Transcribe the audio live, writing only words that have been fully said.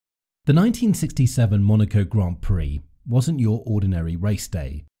The 1967 Monaco Grand Prix wasn't your ordinary race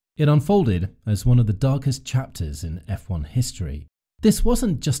day. It unfolded as one of the darkest chapters in F1 history. This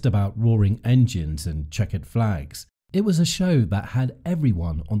wasn't just about roaring engines and checkered flags. It was a show that had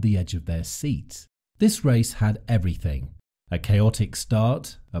everyone on the edge of their seats. This race had everything. A chaotic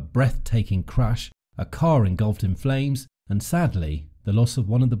start, a breathtaking crash, a car engulfed in flames, and sadly, the loss of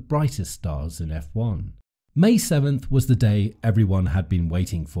one of the brightest stars in F1. May 7th was the day everyone had been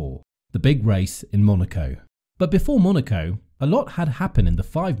waiting for, the big race in Monaco. But before Monaco, a lot had happened in the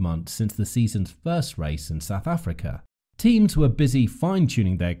 5 months since the season's first race in South Africa. Teams were busy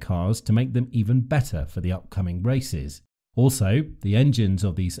fine-tuning their cars to make them even better for the upcoming races. Also, the engines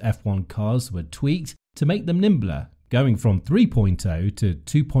of these F1 cars were tweaked to make them nimbler, going from 3.0 to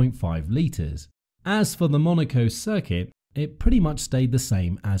 2.5 litres. As for the Monaco circuit, it pretty much stayed the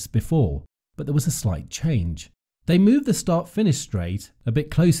same as before, but there was a slight change. They moved the start-finish straight a bit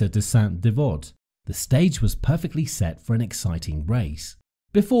closer to Saint-Devote. The stage was perfectly set for an exciting race.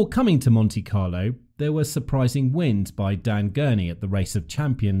 Before coming to Monte Carlo, there were surprising wins by Dan Gurney at the Race of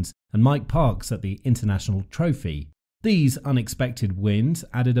Champions and Mike Parkes at the International Trophy. These unexpected wins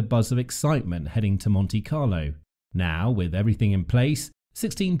added a buzz of excitement heading to Monte Carlo. Now, with everything in place,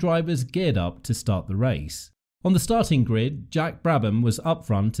 16 drivers geared up to start the race. On the starting grid, Jack Brabham was up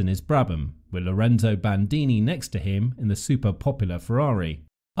front in his Brabham, with Lorenzo Bandini next to him in the super popular Ferrari.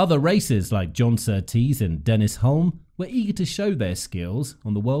 Other racers like John Surtees and Dennis Hulme were eager to show their skills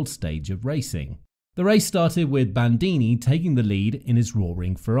on the world stage of racing. The race started with Bandini taking the lead in his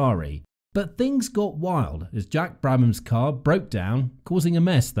roaring Ferrari. But things got wild as Jack Brabham's car broke down, causing a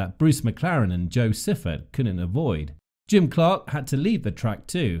mess that Bruce McLaren and Joe Siffert couldn't avoid. Jim Clark had to leave the track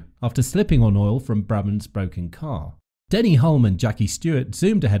too, after slipping on oil from Brabham's broken car. Denny Hulme and Jackie Stewart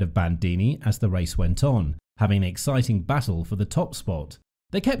zoomed ahead of Bandini as the race went on, having an exciting battle for the top spot.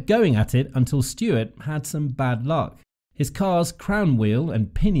 They kept going at it until Stewart had some bad luck. His car's crown wheel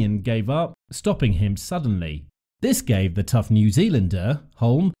and pinion gave up, stopping him suddenly. This gave the tough New Zealander,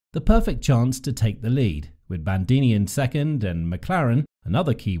 Hulme, the perfect chance to take the lead, with Bandini in second and McLaren,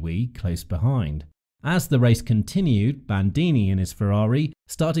 another Kiwi, close behind. As the race continued, Bandini in his Ferrari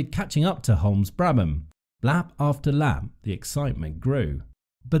started catching up to Hulme's Brabham. Lap after lap, the excitement grew.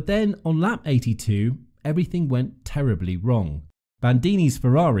 But then on lap 82, everything went terribly wrong. Bandini's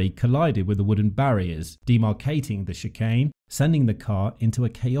Ferrari collided with the wooden barriers, demarcating the chicane, sending the car into a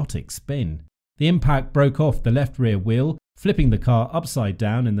chaotic spin. The impact broke off the left rear wheel, flipping the car upside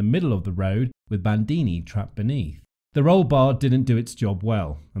down in the middle of the road with Bandini trapped beneath. The roll bar didn't do its job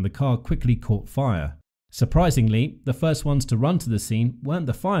well, and the car quickly caught fire. Surprisingly, the first ones to run to the scene weren't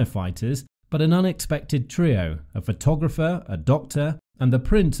the firefighters, but an unexpected trio, a photographer, a doctor, and the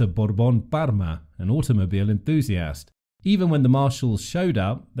Prince of Bourbon Parma, an automobile enthusiast. Even when the marshals showed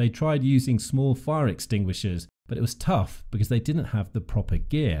up, they tried using small fire extinguishers, but it was tough because they didn't have the proper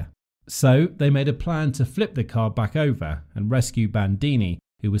gear. So they made a plan to flip the car back over and rescue Bandini,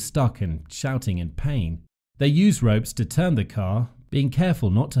 who was stuck and shouting in pain. They used ropes to turn the car, being careful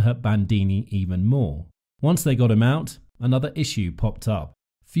not to hurt Bandini even more. Once they got him out, another issue popped up.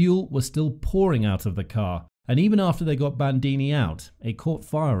 Fuel was still pouring out of the car, and even after they got Bandini out, it caught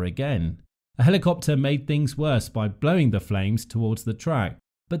fire again. A helicopter made things worse by blowing the flames towards the track.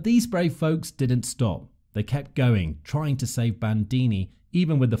 But these brave folks didn't stop. They kept going, trying to save Bandini,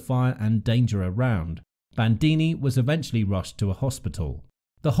 even with the fire and danger around. Bandini was eventually rushed to a hospital.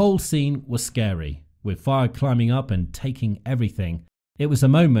 The whole scene was scary, with fire climbing up and taking everything. It was a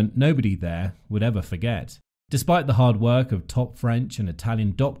moment nobody there would ever forget. Despite the hard work of top French and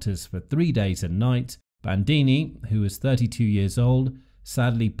Italian doctors for 3 days and nights, Bandini, who was 32 years old,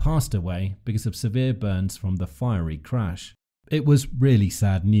 sadly passed away because of severe burns from the fiery crash. It was really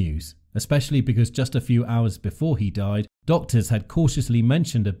sad news, especially because just a few hours before he died, doctors had cautiously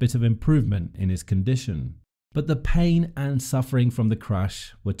mentioned a bit of improvement in his condition. But the pain and suffering from the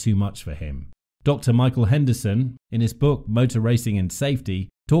crash were too much for him. Dr. Michael Henderson, in his book Motor Racing and Safety,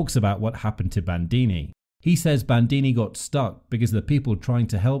 talks about what happened to Bandini. He says Bandini got stuck because the people trying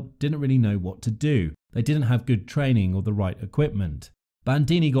to help didn't really know what to do. They didn't have good training or the right equipment.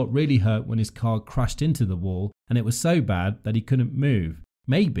 Bandini got really hurt when his car crashed into the wall, and it was so bad that he couldn't move.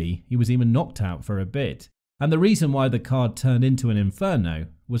 Maybe he was even knocked out for a bit. And the reason why the car turned into an inferno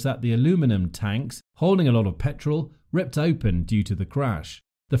was that the aluminum tanks, holding a lot of petrol, ripped open due to the crash.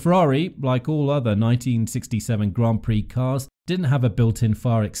 The Ferrari, like all other 1967 Grand Prix cars, didn't have a built-in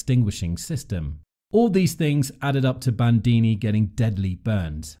fire extinguishing system. All these things added up to Bandini getting deadly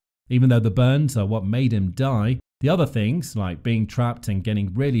burns. Even though the burns are what made him die, the other things, like being trapped and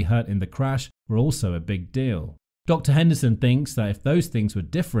getting really hurt in the crash, were also a big deal. Dr. Henderson thinks that if those things were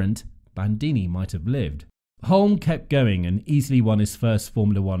different, Bandini might have lived. Holm kept going and easily won his first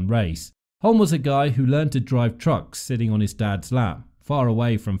Formula One race. Holm was a guy who learned to drive trucks sitting on his dad's lap, far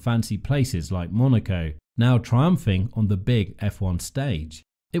away from fancy places like Monaco, now triumphing on the big F1 stage.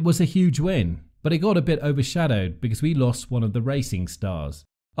 It was a huge win, but it got a bit overshadowed because we lost one of the racing stars.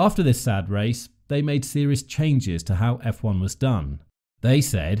 After this sad race, they made serious changes to how F1 was done. They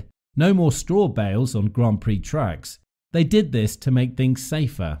said, no more straw bales on Grand Prix tracks. They did this to make things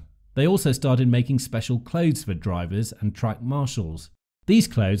safer. They also started making special clothes for drivers and track marshals. These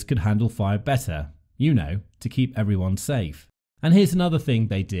clothes could handle fire better, to keep everyone safe. And here's another thing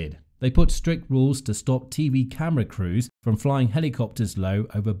they did. They put strict rules to stop TV camera crews from flying helicopters low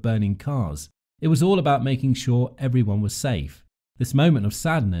over burning cars. It was all about making sure everyone was safe. This moment of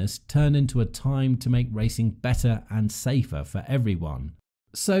sadness turned into a time to make racing better and safer for everyone.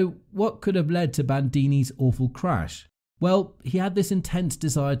 So what could have led to Bandini's awful crash? Well, he had this intense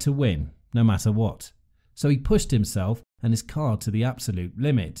desire to win, no matter what. So he pushed himself and his car to the absolute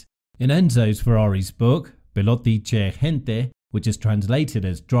limit. In Enzo's Ferrari's book, Piloti che gente, which is translated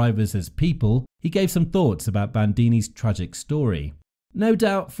as drivers as people, he gave some thoughts about Bandini's tragic story. No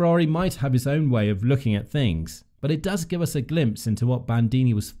doubt Ferrari might have his own way of looking at things, but it does give us a glimpse into what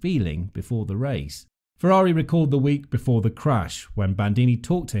Bandini was feeling before the race. Ferrari recalled the week before the crash when Bandini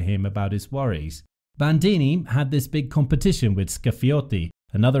talked to him about his worries. Bandini had this big competition with Scaffiotti,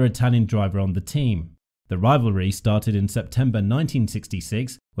 another Italian driver on the team. The rivalry started in September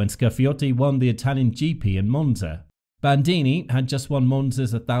 1966 when Scaffiotti won the Italian GP in Monza. Bandini had just won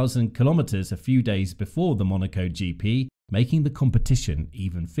Monza's 1,000 kilometers a few days before the Monaco GP, making the competition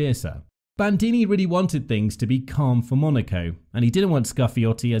even fiercer. Bandini really wanted things to be calm for Monaco, and he didn't want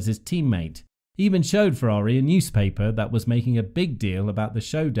Scaffiotti as his teammate. He even showed Ferrari a newspaper that was making a big deal about the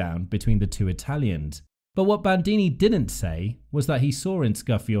showdown between the two Italians. But what Bandini didn't say was that he saw in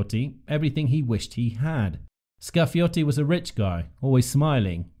Scaffiotti everything he wished he had. Scaffiotti was a rich guy, always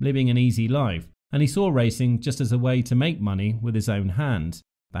smiling, living an easy life, and he saw racing just as a way to make money with his own hands.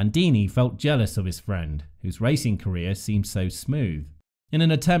 Bandini felt jealous of his friend, whose racing career seemed so smooth. In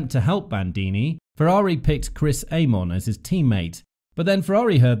an attempt to help Bandini, Ferrari picked Chris Amon as his teammate, but then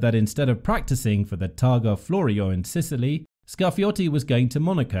Ferrari heard that instead of practicing for the Targa Florio in Sicily, Scaffiotti was going to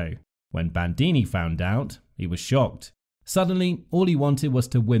Monaco. When Bandini found out, he was shocked. Suddenly, all he wanted was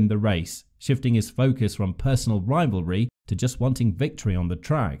to win the race, shifting his focus from personal rivalry to just wanting victory on the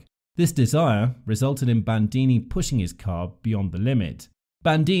track. This desire resulted in Bandini pushing his car beyond the limit.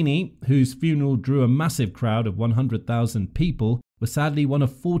 Bandini, whose funeral drew a massive crowd of 100,000 people, was sadly one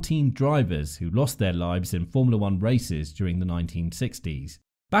of 14 drivers who lost their lives in Formula One races during the 1960s.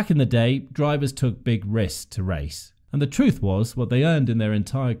 Back in the day, drivers took big risks to race. And the truth was, what they earned in their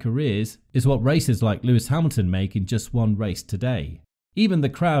entire careers is what racers like Lewis Hamilton make in just one race today. Even the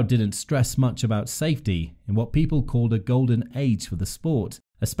crowd didn't stress much about safety in what people called a golden age for the sport,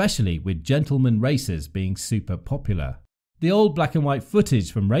 especially with gentleman racers being super popular. The old black and white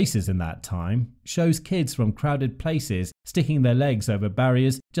footage from races in that time shows kids from crowded places sticking their legs over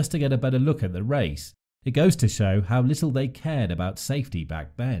barriers just to get a better look at the race. It goes to show how little they cared about safety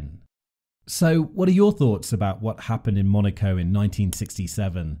back then. So, what are your thoughts about what happened in Monaco in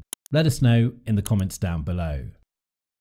 1967? Let us know in the comments down below.